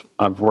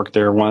I've worked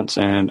there once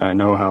and I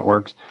know how it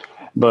works.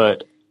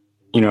 But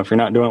if you're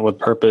not doing it with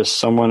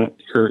purpose,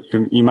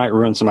 you might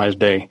ruin somebody's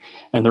day.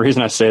 And the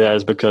reason I say that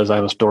is because I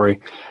have a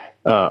story.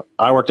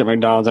 I worked at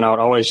McDonald's and I would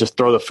always just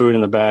throw the food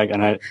in the bag,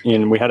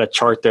 and we had a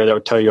chart there that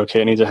would tell you,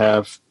 okay, it needs to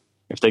have,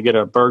 if they get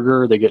a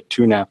burger, they get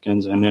 2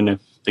 napkins, and then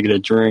if they get a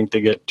drink,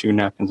 they get 2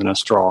 napkins and a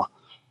straw.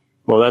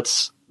 Well,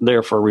 that's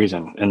there for a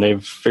reason, and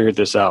they've figured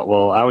this out.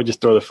 Well, I would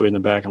just throw the food in the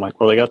bag. I'm like,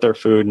 well, they got their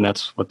food, and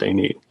that's what they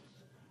need.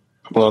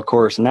 Well, of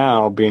course,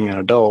 now being an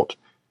adult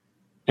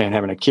and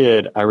having a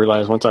kid, I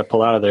realize once I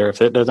pull out of there,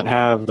 if it doesn't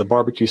have the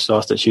barbecue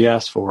sauce that she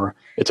asked for,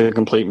 it's a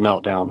complete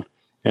meltdown,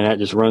 and that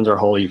just ruins our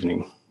whole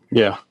evening.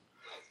 Yeah.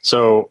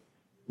 So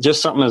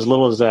just something as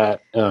little as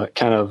that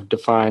kind of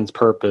defines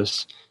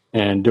purpose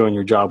and doing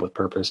your job with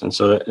purpose. And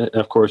so,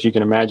 of course, you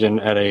can imagine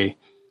at a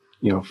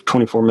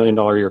 $24 million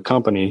a year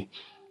company,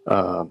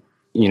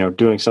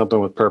 doing something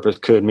with purpose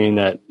could mean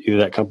that either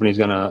that company is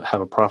going to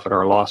have a profit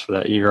or a loss for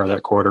that year or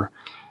that quarter.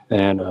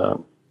 And,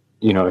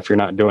 if you're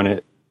not doing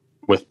it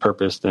with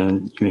purpose,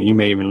 then, you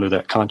may even lose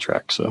that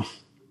contract. So.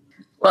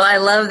 Well, I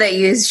love that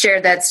you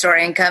shared that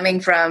story. And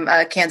coming from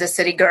a Kansas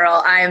City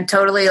girl, I am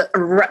totally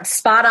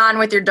spot on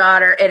with your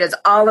daughter. It is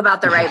all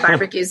about the right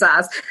barbecue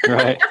sauce.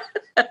 Right.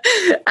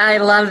 I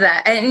love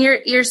that. And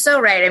you're so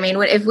right. I mean,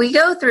 if we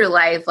go through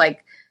life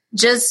like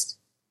just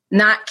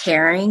not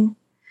caring,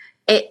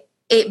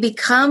 it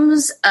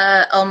becomes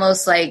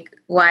almost like,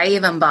 why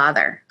even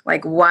bother?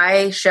 Like,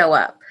 why show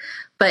up?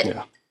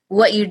 But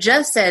what you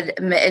just said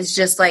is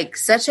just like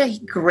such a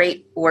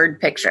great word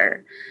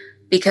picture,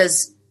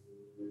 because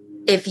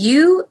if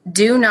you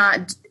do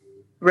not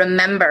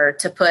remember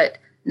to put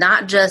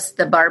not just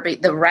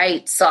the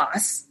right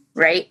sauce,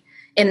 right,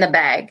 in the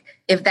bag,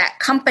 if that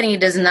company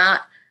does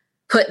not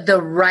put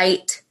the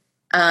right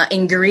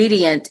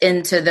ingredient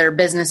into their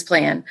business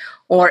plan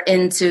or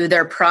into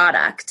their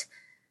product,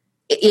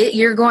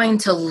 you're going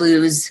to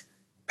lose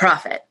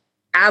profit.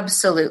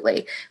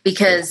 Absolutely.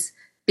 Because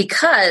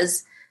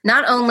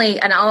not only,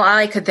 and all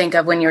I could think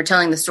of when you were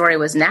telling the story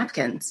was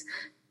napkins.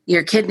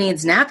 Your kid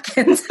needs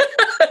napkins.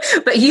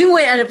 But you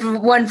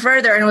went one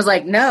further and was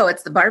like, no,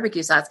 it's the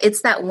barbecue sauce.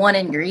 It's that one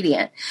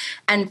ingredient.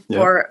 And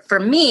for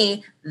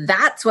me,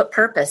 that's what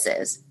purpose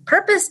is.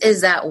 Purpose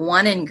is that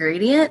one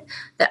ingredient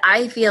that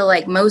I feel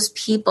like most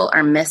people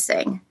are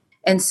missing.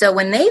 And so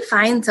when they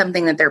find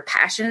something that they're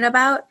passionate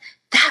about,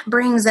 that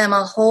brings them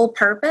a whole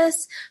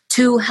purpose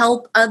to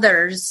help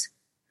others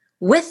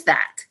with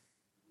that.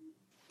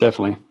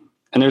 Definitely.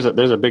 And there's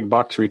a big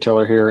box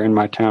retailer here in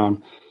my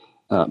town.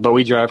 But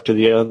we drive to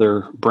the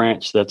other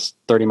branch that's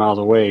 30 miles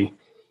away,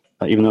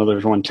 even though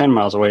there's one 10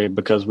 miles away,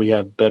 because we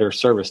have better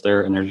service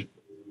there, and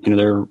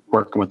they're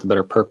working with a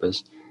better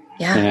purpose.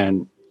 Yeah.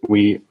 And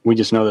we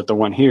just know that the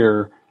one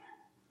here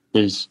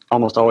is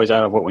almost always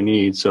out of what we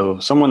need. So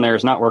someone there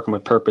is not working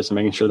with purpose and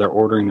making sure they're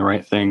ordering the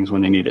right things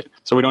when they need it.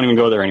 So we don't even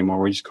go there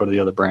anymore. We just go to the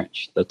other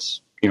branch.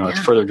 That's, it's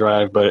a further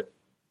drive, but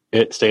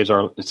it saves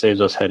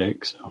us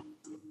headaches. So.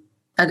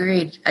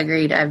 Agreed.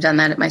 I've done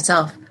that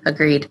myself.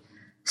 Agreed.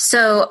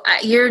 So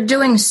you're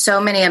doing so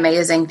many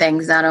amazing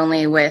things, not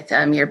only with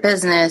your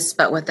business,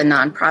 but with the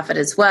nonprofit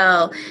as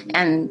well,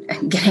 and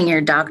getting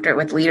your doctorate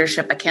with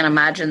leadership. I can't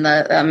imagine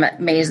the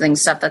amazing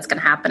stuff that's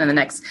going to happen in the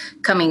next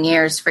coming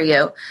years for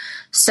you.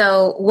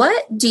 So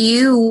what do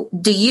you,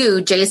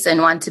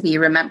 Jason, want to be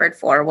remembered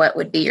for? What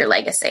would be your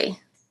legacy?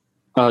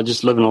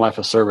 Just living a life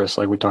of service,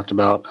 like we talked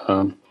about.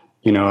 I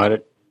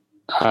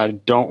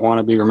don't want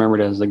to be remembered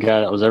as the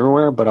guy that was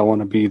everywhere, but I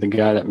want to be the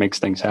guy that makes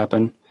things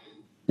happen.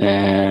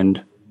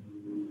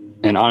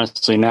 And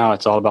honestly, now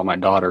it's all about my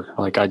daughter.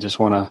 Like, I just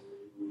want to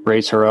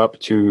raise her up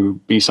to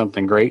be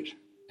something great.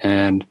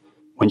 And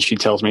when she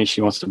tells me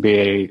she wants to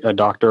be a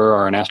doctor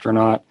or an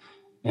astronaut,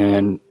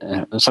 and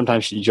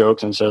sometimes she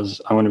jokes and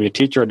says, I want to be a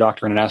teacher, a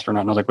doctor, and an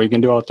astronaut. And I was like, well, you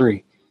can do all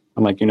three.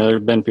 I'm like, there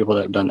have been people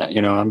that have done that.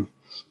 I'm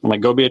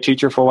like, go be a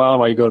teacher for a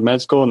while you go to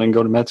med school, and then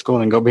go to med school,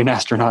 and then go be an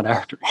astronaut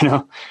after,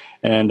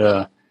 And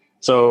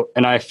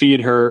and I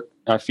feed her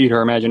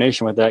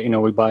imagination with that.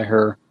 We buy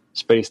her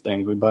space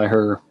things. We buy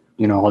her,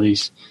 all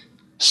these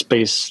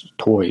space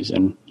toys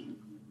and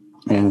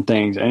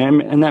things.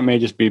 And that may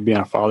just be being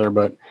a father,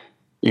 but,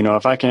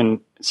 if I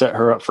can set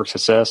her up for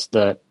success,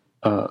 that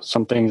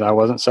some things I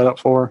wasn't set up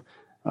for,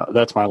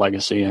 that's my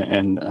legacy.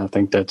 And I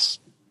think that's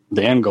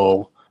the end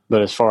goal.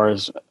 But as far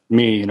as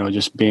me,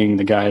 just being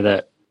the guy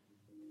that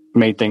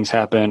made things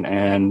happen,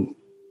 and,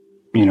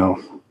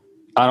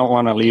 I don't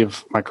want to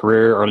leave my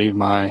career or leave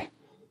my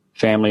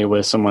family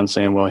with someone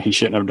saying, well, he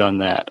shouldn't have done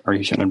that, or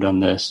he shouldn't have done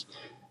this.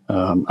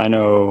 I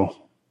know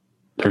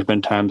there's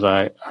been times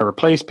I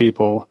replace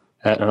people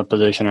at a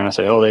position, and I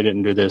say, oh, they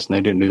didn't do this and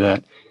they didn't do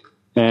that.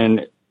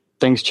 And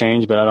things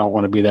change, but I don't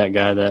want to be that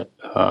guy that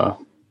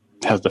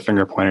has the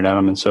finger pointed at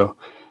them. And so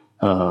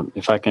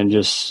if I can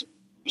just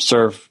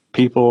serve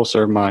people,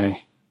 serve my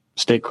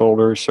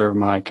stakeholders, serve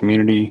my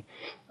community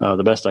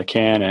the best I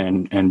can,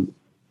 and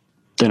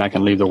then I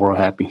can leave the world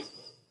happy.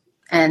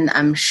 And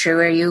I'm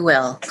sure you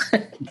will.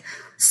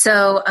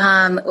 So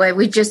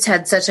we just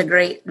had such a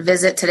great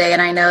visit today,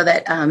 and I know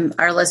that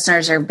our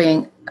listeners are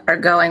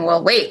going,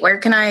 well, wait, where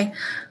can I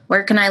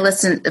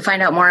listen to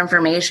find out more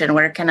information?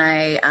 Where can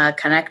I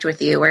connect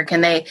with you? Where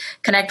can they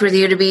connect with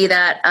you to be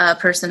that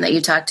person that you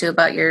talked to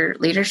about your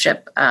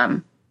leadership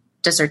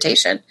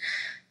dissertation?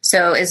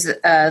 So is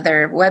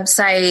there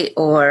website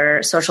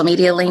or social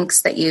media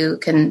links that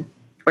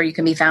where you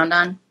can be found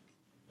on?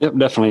 Yep,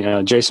 definitely.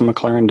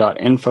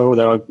 JasonMcClaren.info.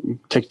 That'll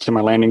take you to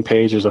my landing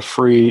page. There's a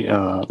free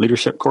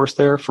leadership course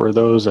there for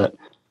those that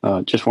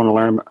just want to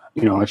learn,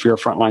 if you're a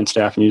frontline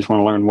staff and you just want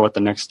to learn what the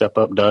next step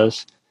up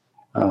does.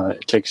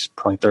 It takes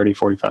probably 30,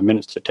 45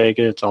 minutes to take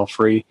it. It's all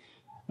free.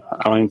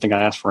 I don't even think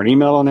I asked for an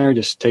email on there.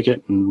 Just take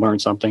it and learn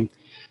something.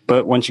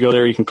 But once you go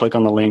there, you can click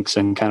on the links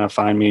and kind of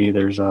find me.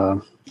 There's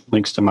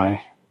links to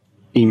my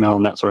email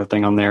and that sort of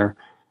thing on there.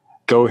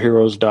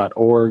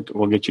 GoHeroes.org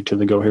will get you to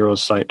the Go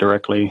Heroes site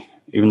directly,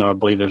 even though I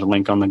believe there's a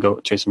link on the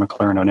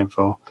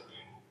JasonMcClaren.info.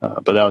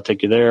 But that'll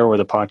take you there where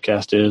the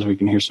podcast is. We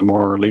can hear some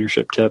more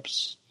leadership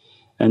tips.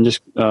 And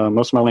just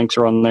most of my links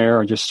are on there,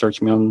 or just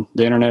search me on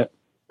the internet,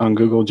 on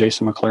Google,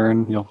 Jason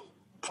McClaren. You'll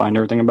find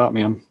everything about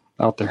me. I'm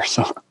out there.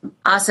 So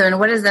awesome. And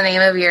what is the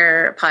name of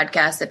your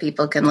podcast that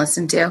people can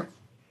listen to?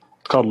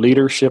 It's called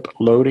Leadership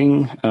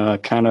Loading,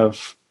 kind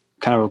of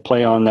a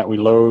play on that. We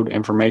load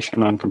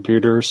information on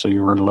computers. So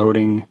you were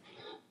loading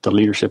the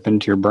leadership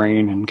into your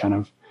brain and kind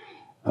of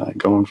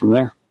going from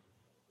there.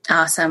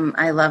 Awesome.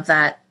 I love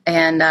that.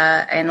 And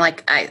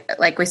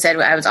like we said,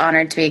 I was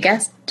honored to be a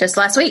guest just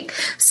last week.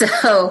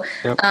 So,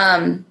 yep.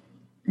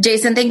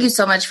 Jason, thank you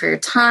so much for your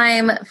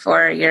time,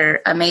 for your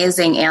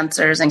amazing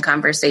answers and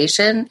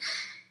conversation.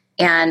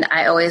 And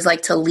I always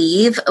like to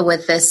leave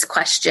with this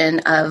question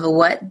of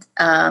what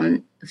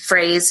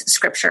phrase,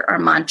 scripture, or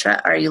mantra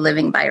are you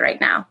living by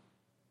right now?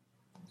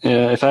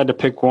 If I had to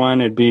pick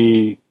one, it'd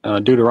be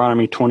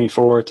Deuteronomy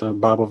 24. It's a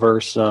Bible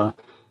verse. For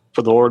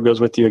the Lord goes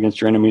with you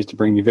against your enemies to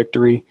bring you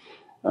victory.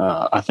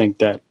 I think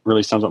that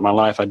really sums up my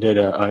life. I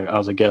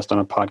was a guest on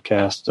a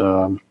podcast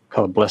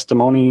called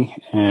Blestimony,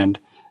 and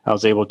I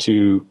was able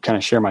to kind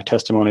of share my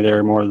testimony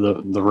there, more of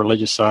the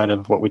religious side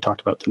of what we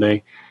talked about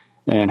today,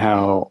 and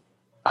how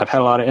I've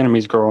had a lot of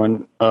enemies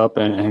growing up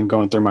and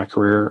going through my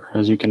career,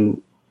 as you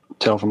can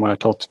tell from what I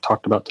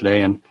talked about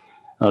today. And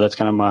that's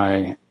kind of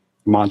my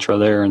mantra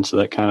there. And so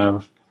that kind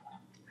of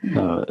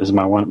is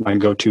my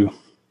go-to.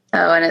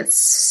 Oh, and it's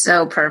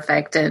so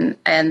perfect. And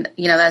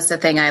that's the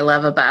thing I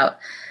love about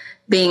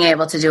being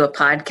able to do a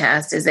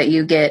podcast, is that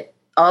you get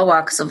all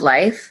walks of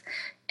life,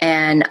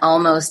 and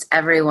almost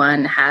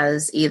everyone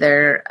has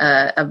either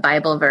a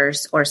Bible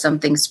verse or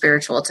something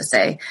spiritual to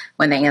say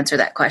when they answer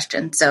that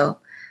question. So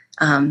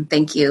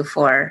thank you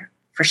for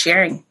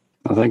sharing.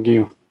 Well, thank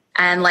you.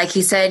 And like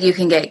he said, you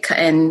can get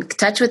in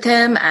touch with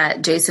him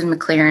at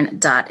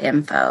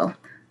jasonmcclaren.info.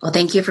 Well,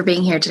 thank you for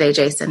being here today,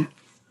 Jason.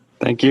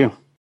 Thank you.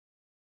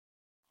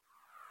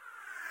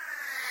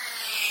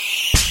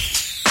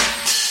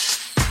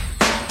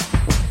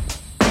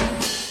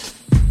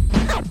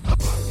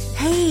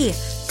 Hey,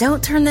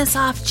 don't turn this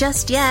off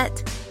just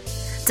yet.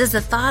 Does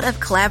the thought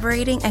of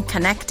collaborating and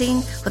connecting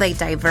with a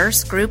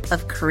diverse group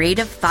of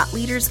creative thought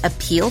leaders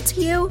appeal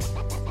to you?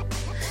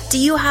 Do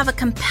you have a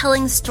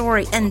compelling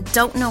story and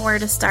don't know where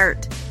to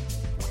start?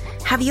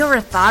 Have you ever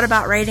thought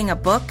about writing a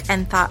book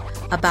and thought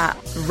about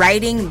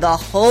writing the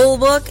whole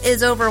book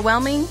is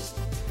overwhelming?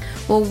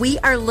 Well, we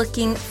are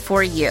looking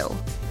for you.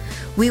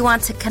 We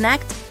want to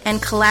connect and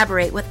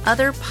collaborate with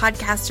other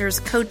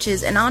podcasters,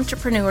 coaches, and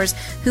entrepreneurs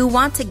who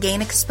want to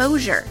gain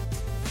exposure.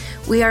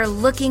 We are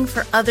looking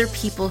for other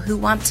people who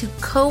want to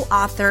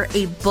co-author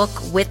a book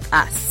with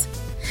us.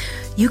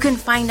 You can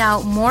find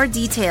out more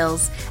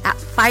details at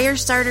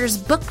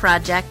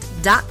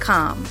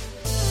firestartersbookproject.com.